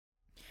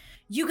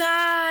You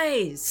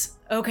guys!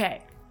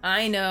 Okay,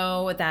 I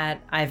know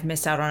that I've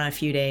missed out on a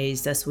few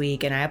days this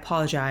week, and I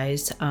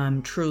apologize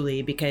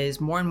truly,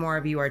 because more and more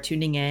of you are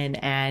tuning in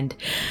and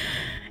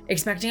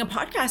expecting a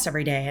podcast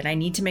every day, and I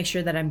need to make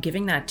sure that I'm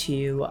giving that to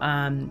you.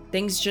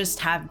 Things just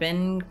have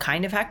been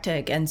kind of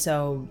hectic, and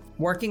so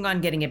working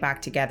on getting it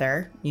back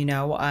together.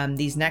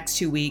 These next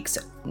 2 weeks,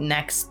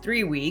 next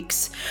 3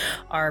 weeks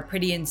are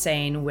pretty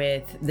insane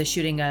with the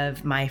shooting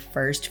of my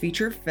first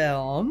feature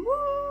film.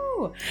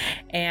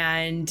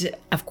 And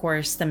of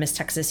course, the Miss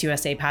Texas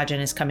USA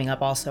pageant is coming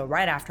up also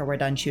right after we're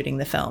done shooting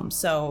the film.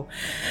 So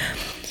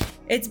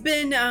it's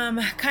been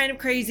kind of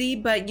crazy,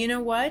 but you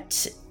know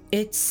what?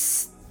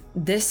 This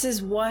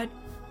is what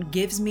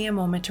gives me a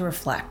moment to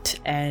reflect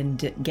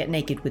and get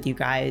naked with you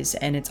guys.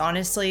 And it's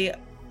honestly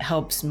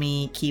helps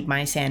me keep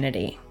my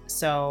sanity.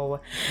 So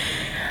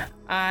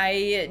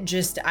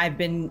I've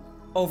been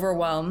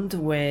overwhelmed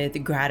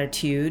with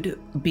gratitude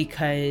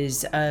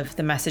because of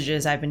the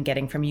messages I've been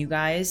getting from you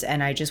guys,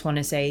 and I just want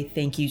to say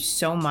thank you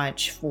so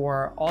much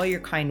for all your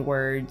kind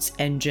words,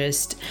 and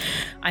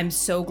I'm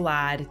so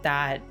glad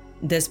that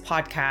this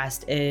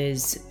podcast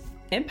is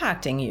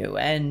impacting you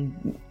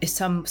and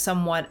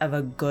somewhat of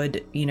a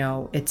good,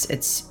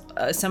 it's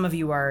some of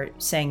you are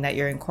saying that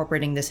you're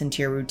incorporating this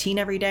into your routine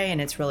every day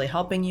and it's really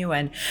helping you.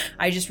 And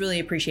I just really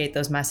appreciate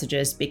those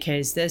messages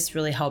because this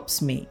really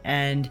helps me.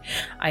 And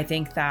I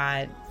think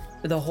that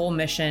the whole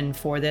mission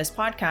for this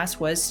podcast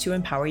was to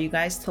empower you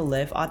guys to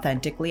live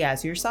authentically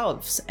as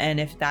yourselves. And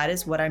if that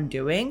is what I'm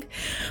doing,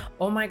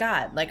 oh my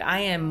God,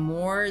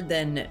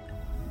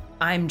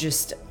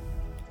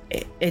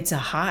 it's a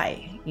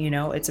high,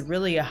 it's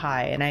really a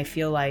high. And I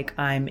feel like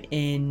I'm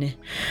in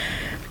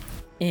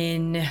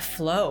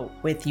flow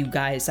with you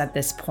guys at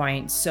this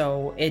point.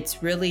 So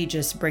it's really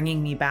just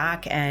bringing me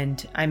back,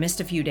 and I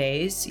missed a few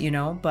days,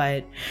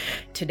 but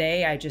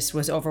today I just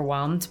was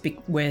overwhelmed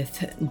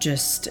with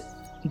just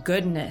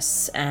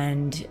goodness,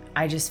 and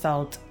I just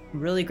felt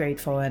really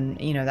grateful. And,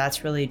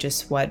 that's really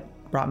just what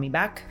brought me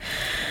back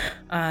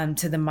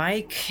to the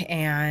mic.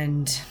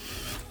 And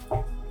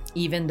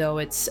even though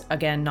it's,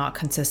 again, not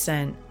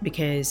consistent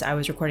because I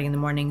was recording in the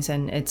mornings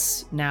and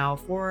it's now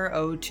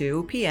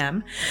 4:02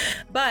 p.m.,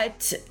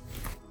 but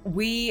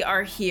we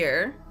are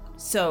here.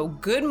 So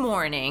good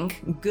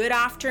morning, good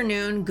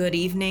afternoon, good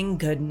evening,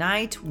 good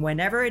night,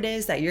 whenever it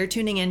is that you're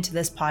tuning into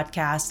this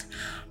podcast.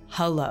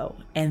 Hello,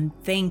 and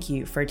thank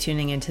you for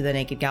tuning into the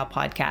Naked Gal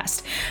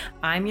podcast.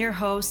 I'm your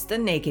host, the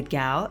Naked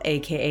Gal,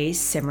 aka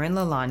Simran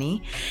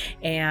Lalani,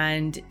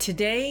 and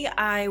today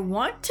I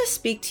want to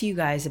speak to you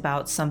guys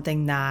about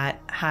something that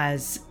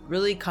has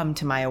really come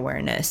to my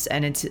awareness,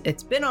 and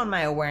it's been on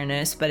my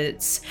awareness, but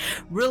it's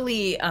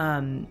really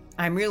I'm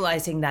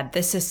realizing that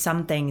this is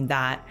something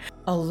that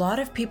a lot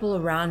of people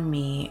around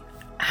me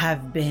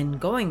have been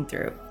going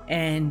through,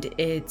 and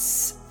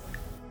it's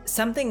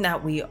something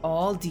that we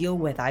all deal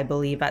with, I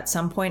believe, at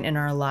some point in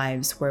our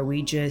lives, where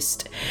we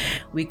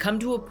come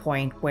to a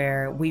point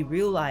where we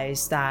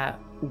realize that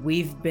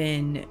we've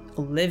been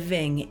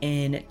living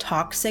in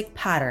toxic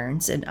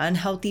patterns and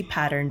unhealthy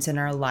patterns in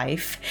our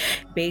life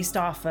based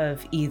off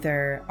of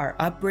either our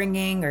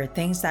upbringing or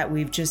things that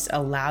we've just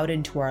allowed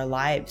into our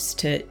lives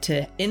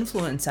to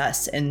influence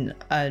us in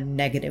a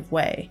negative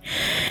way.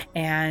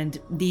 And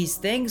these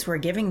things, we're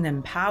giving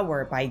them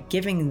power by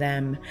giving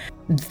them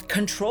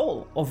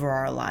control over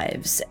our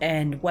lives,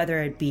 and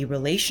whether it be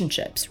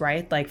relationships,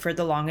 right? Like for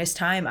the longest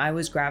time, I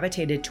was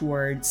gravitated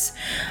towards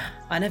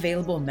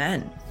unavailable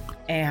men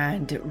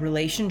and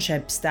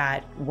relationships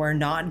that were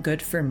not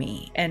good for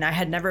me. And I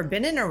had never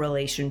been in a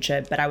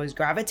relationship, but I was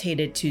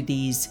gravitated to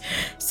these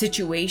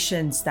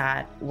situations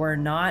that were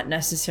not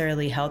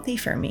necessarily healthy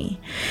for me.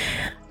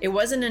 It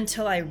wasn't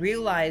until I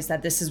realized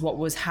that this is what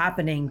was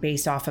happening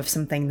based off of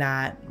something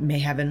that may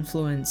have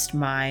influenced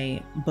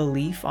my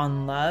belief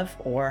on love,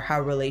 or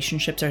how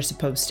relationships are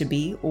supposed to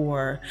be,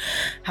 or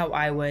how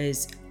I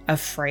was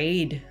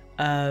afraid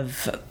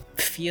of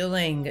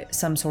feeling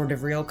some sort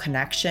of real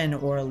connection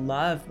or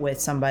love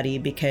with somebody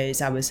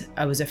because I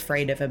was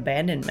afraid of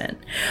abandonment,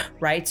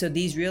 right? So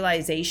these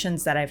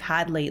realizations that I've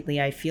had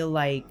lately, I feel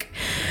like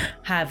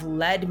have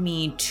led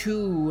me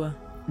to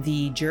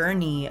the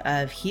journey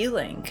of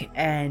healing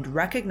and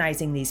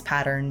recognizing these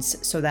patterns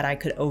so that I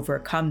could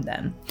overcome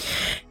them.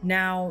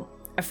 Now,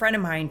 a friend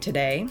of mine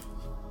today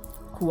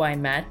who I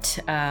met,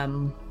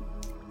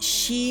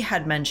 she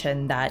had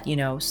mentioned that,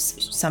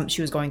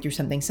 she was going through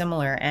something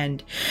similar,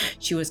 and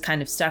she was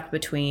kind of stuck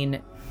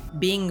between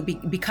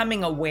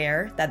becoming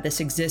aware that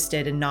this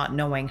existed and not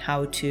knowing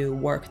how to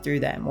work through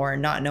them, or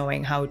not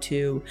knowing how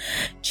to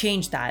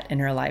change that in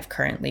her life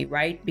currently,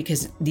 right?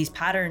 Because these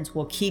patterns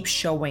will keep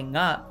showing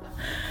up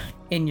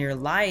in your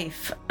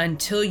life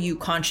until you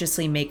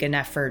consciously make an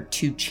effort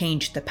to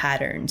change the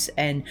patterns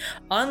and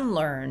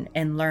unlearn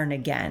and learn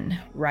again,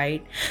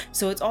 right?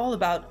 So it's all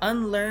about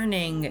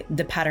unlearning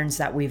the patterns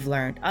that we've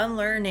learned,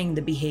 unlearning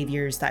the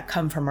behaviors that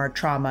come from our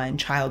trauma and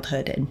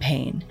childhood and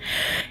pain,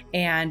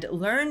 and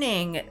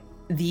learning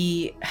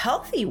the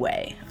healthy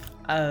way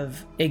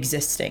of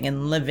existing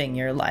and living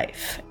your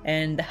life,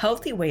 and the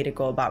healthy way to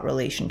go about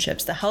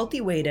relationships, the healthy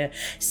way to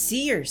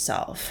see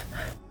yourself,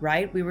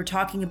 right? We were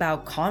talking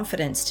about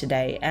confidence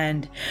today,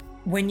 and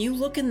when you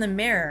look in the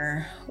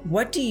mirror,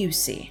 what do you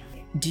see?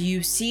 Do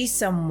you see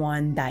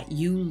someone that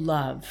you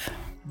love,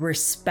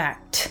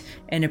 respect,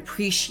 and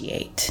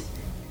appreciate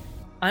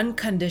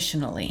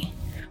unconditionally?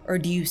 Or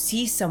do you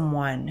see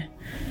someone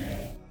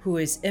who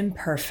is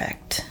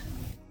imperfect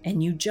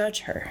and you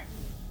judge her,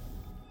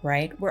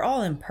 right? We're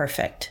all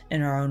imperfect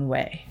in our own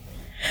way.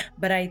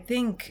 But I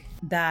think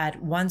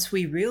that once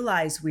we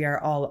realize we are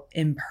all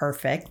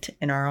imperfect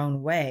in our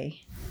own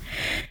way,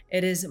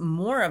 it is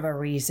more of a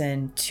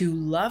reason to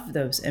love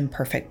those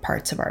imperfect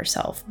parts of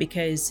ourselves,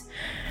 because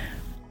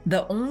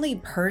the only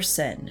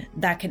person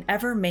that can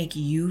ever make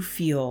you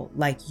feel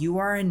like you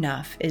are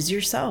enough is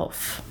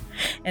yourself.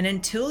 And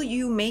until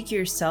you make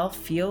yourself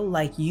feel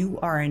like you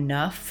are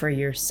enough for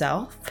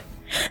yourself,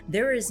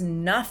 there is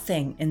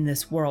nothing in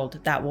this world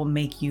that will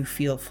make you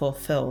feel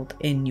fulfilled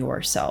in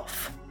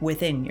yourself,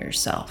 within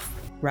yourself,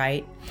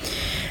 right?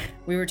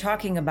 We were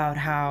talking about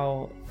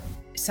how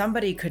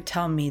somebody could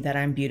tell me that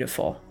I'm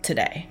beautiful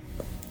today,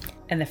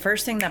 and the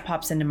first thing that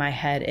pops into my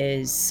head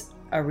is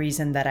a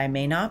reason that I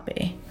may not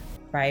be,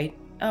 right?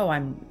 Oh,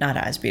 I'm not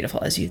as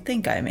beautiful as you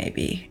think I may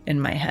be, in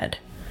my head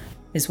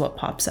is what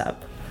pops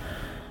up,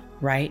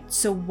 right?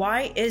 So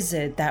why is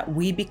it that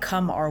we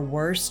become our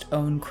worst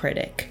own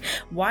critic?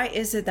 Why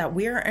is it that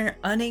we are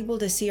unable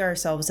to see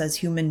ourselves as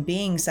human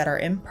beings that are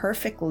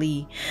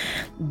imperfectly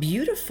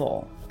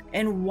beautiful?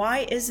 And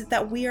why is it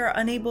that we are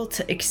unable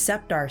to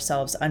accept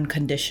ourselves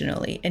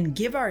unconditionally and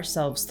give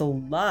ourselves the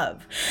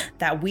love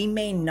that we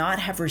may not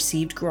have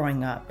received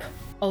growing up?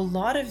 A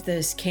lot of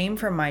this came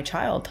from my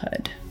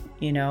childhood.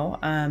 You know,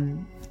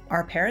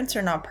 our parents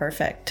are not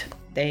perfect.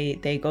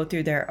 They go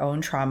through their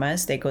own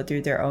traumas. They go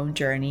through their own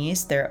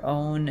journeys, their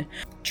own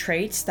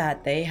traits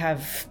that they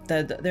have,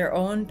 their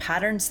own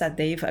patterns that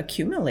they've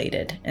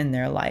accumulated in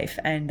their life.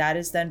 And that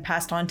is then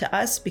passed on to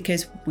us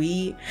because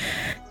they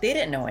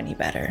didn't know any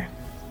better,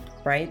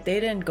 right? They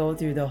didn't go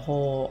through the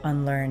whole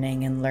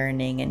unlearning and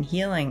learning and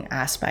healing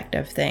aspect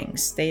of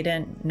things. They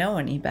didn't know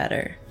any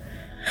better.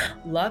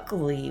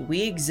 Luckily,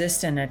 we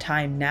exist in a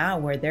time now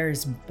where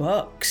there's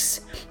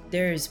books,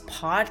 there's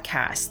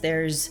podcasts,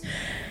 there's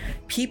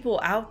people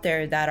out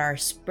there that are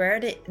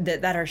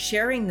that are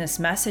sharing this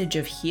message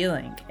of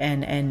healing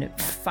and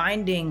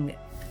finding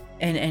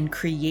and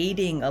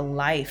creating a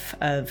life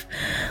of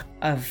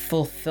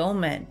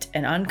fulfillment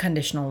and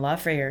unconditional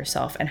love for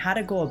yourself, and how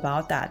to go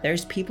about that.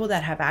 There's people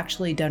that have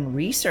actually done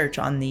research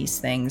on these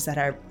things that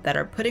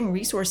are putting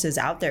resources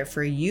out there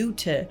for you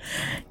to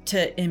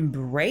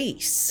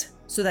embrace,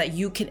 so that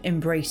you can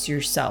embrace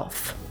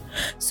yourself.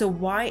 So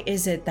why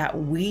is it that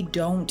we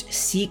don't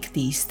seek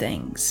these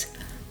things?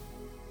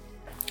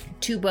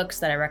 2 books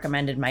that I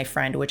recommended my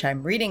friend, which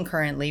I'm reading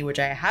currently, which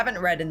I haven't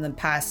read in the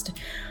past,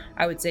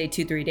 I would say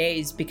 2-3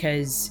 days,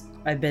 because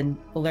I've been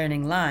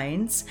learning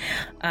lines,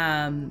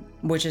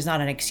 which is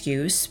not an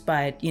excuse,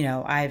 but you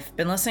know, I've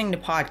been listening to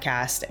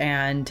podcasts,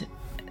 and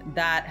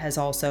that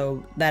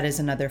is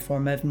another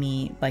form of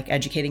me like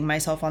educating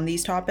myself on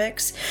these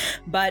topics.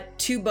 But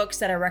 2 books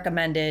that I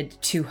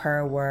recommended to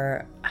her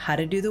were How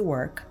to Do the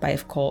Work by,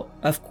 of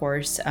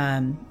course,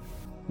 Dr.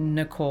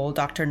 Nicole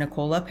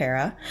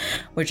LaPera,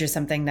 which is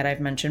something that I've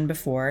mentioned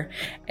before,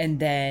 and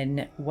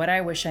then What I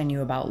Wish I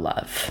Knew About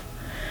Love.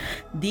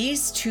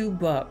 These 2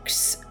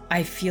 books,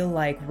 I feel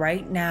like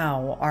right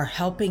now, are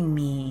helping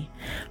me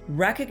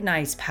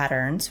recognize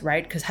patterns,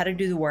 right? Because How to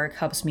Do the Work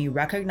helps me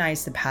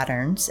recognize the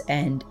patterns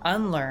and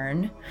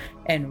unlearn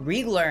and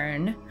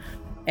relearn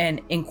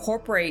and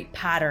incorporate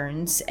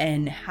patterns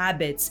and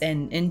habits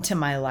into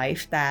my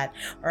life that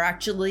are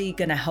actually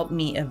going to help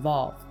me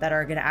evolve, that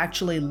are going to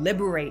actually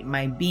liberate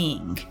my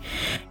being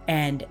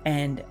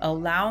and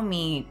allow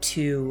me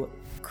to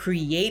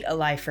create a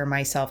life for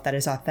myself that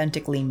is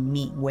authentically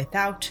me,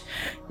 without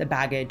the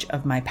baggage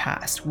of my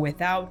past,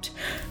 without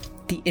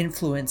the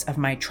influence of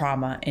my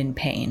trauma and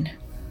pain,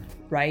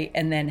 right?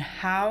 And then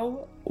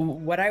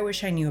What I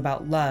Wish I Knew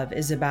About Love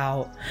is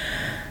about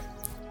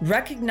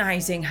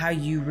recognizing how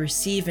you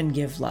receive and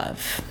give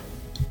love,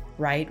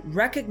 right?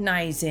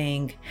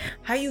 Recognizing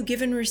how you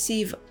give and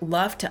receive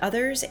love to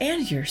others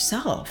and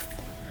yourself.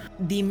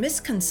 The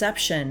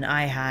misconception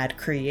I had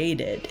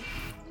created,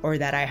 or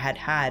that I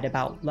had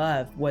about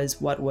love,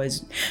 was what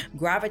was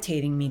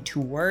gravitating me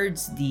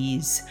towards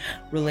these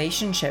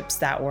relationships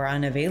that were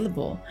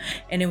unavailable.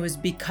 And it was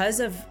because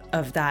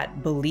of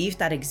that belief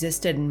that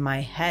existed in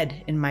my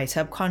head, in my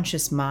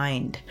subconscious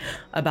mind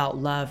about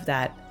love,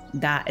 that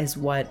is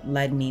what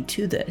led me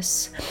to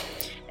this.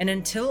 And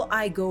until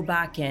I go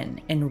back in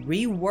and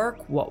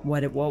rework what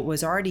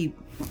was already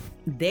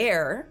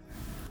there,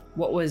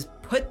 what was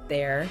put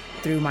there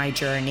through my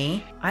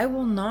journey, I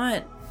will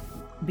not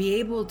be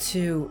able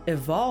to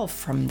evolve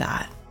from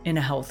that in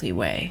a healthy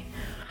way.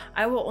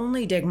 I will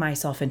only dig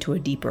myself into a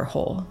deeper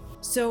hole.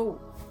 So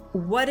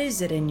what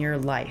is it in your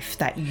life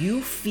that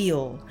you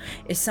feel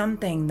is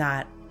something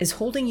that is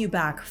holding you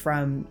back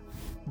from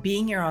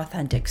being your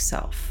authentic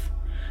self,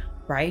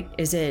 right?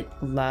 Is it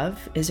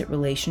love? Is it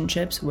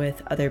relationships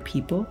with other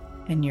people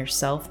and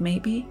yourself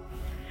maybe?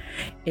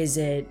 Is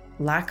it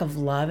lack of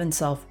love and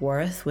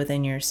self-worth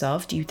within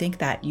yourself? Do you think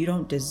that you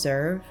don't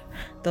deserve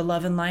the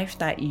love and life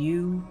that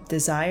you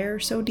desire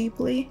so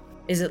deeply?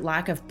 Is it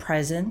lack of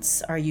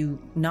presence? Are you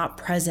not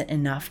present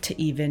enough to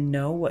even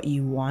know what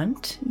you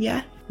want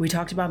yet? We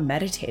talked about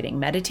meditating.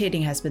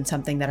 Meditating has been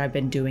something that I've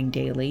been doing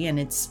daily, and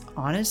it's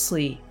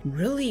honestly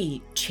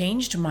really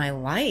changed my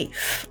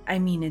life. I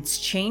mean, it's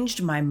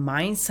changed my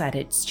mindset.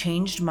 It's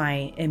changed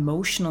my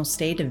emotional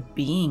state of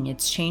being.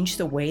 It's changed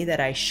the way that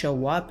I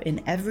show up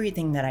in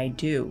everything that I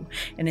do.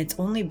 And it's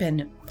only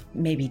been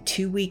maybe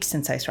 2 weeks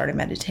since I started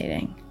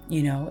meditating.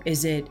 You know,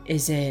 is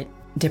it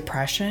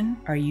depression?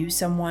 Are you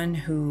someone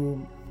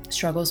who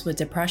struggles with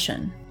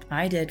depression?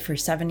 I did for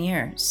 7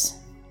 years,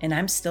 and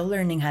I'm still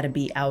learning how to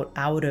be out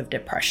of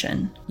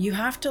depression. You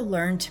have to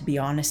learn to be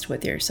honest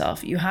with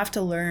yourself. You have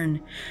to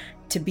learn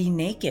to be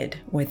naked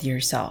with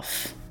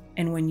yourself.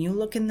 And when you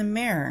look in the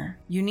mirror,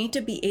 you need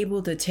to be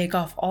able to take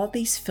off all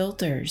these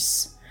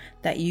filters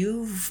that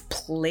you've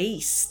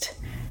placed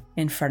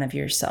in front of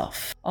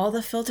yourself. All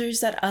the filters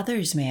that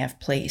others may have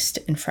placed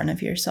in front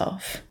of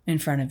yourself, in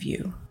front of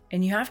you.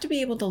 And you have to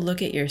be able to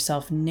look at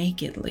yourself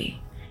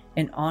nakedly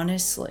and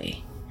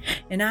honestly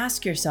and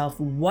ask yourself,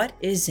 what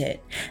is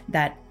it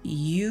that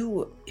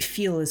you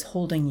feel is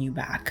holding you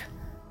back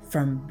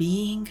from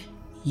being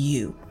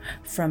you,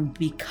 from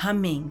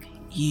becoming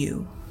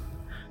you,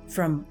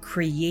 from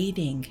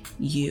creating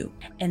you?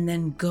 And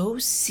then go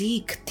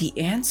seek the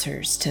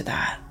answers to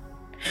that.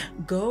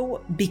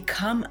 Go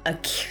become a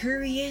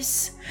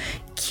curious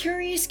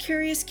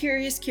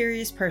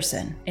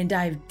person and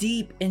dive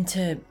deep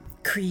into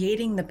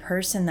creating the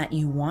person that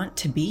you want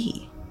to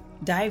be.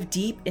 Dive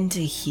deep into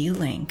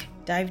healing.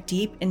 Dive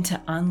deep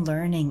into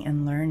unlearning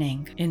and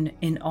learning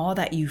in all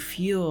that you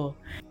feel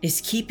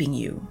is keeping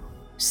you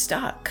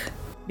stuck.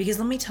 Because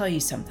let me tell you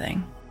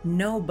something.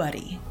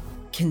 Nobody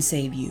can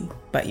save you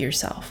but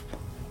yourself.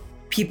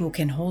 People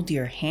can hold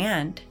your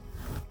hand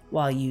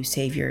while you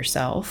save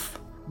yourself,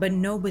 but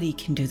nobody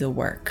can do the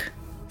work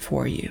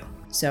for you.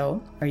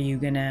 So, are you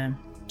gonna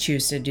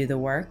choose to do the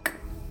work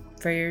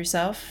for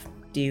yourself?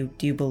 Do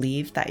you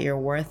believe that you're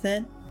worth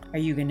it? Are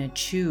you going to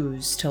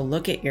choose to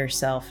look at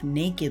yourself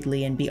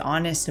nakedly and be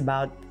honest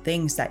about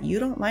things that you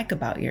don't like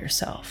about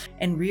yourself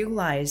and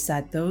realize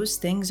that those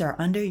things are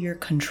under your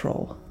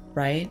control,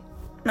 right?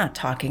 I'm not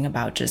talking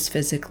about just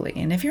physically.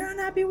 And if you're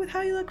unhappy with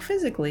how you look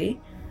physically,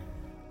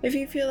 if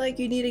you feel like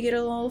you need to get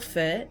a little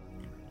fit,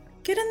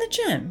 get in the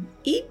gym,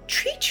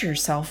 treat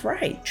yourself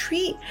right.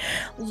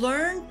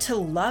 Learn to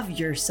love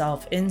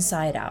yourself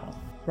inside out.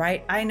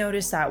 Right? I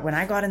noticed that when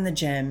I got in the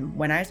gym,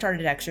 when I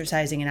started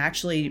exercising and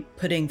actually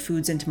putting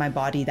foods into my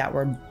body that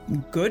were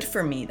good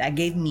for me, that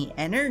gave me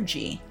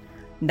energy,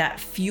 that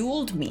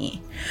fueled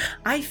me,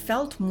 I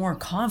felt more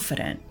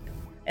confident.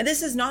 And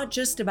this is not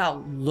just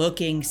about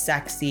looking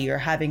sexy or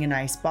having a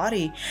nice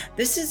body.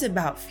 This is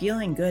about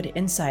feeling good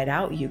inside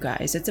out, you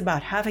guys. It's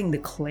about having the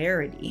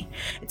clarity.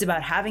 It's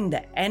about having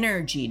the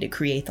energy to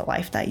create the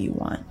life that you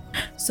want.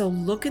 So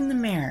look in the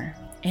mirror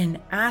and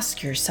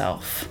ask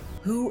yourself,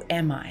 who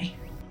am I?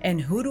 And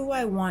who do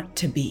I want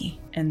to be?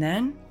 And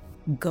then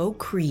go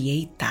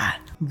create that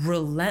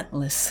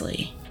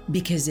relentlessly.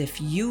 Because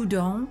if you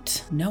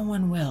don't, no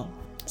one will.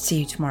 See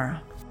you tomorrow.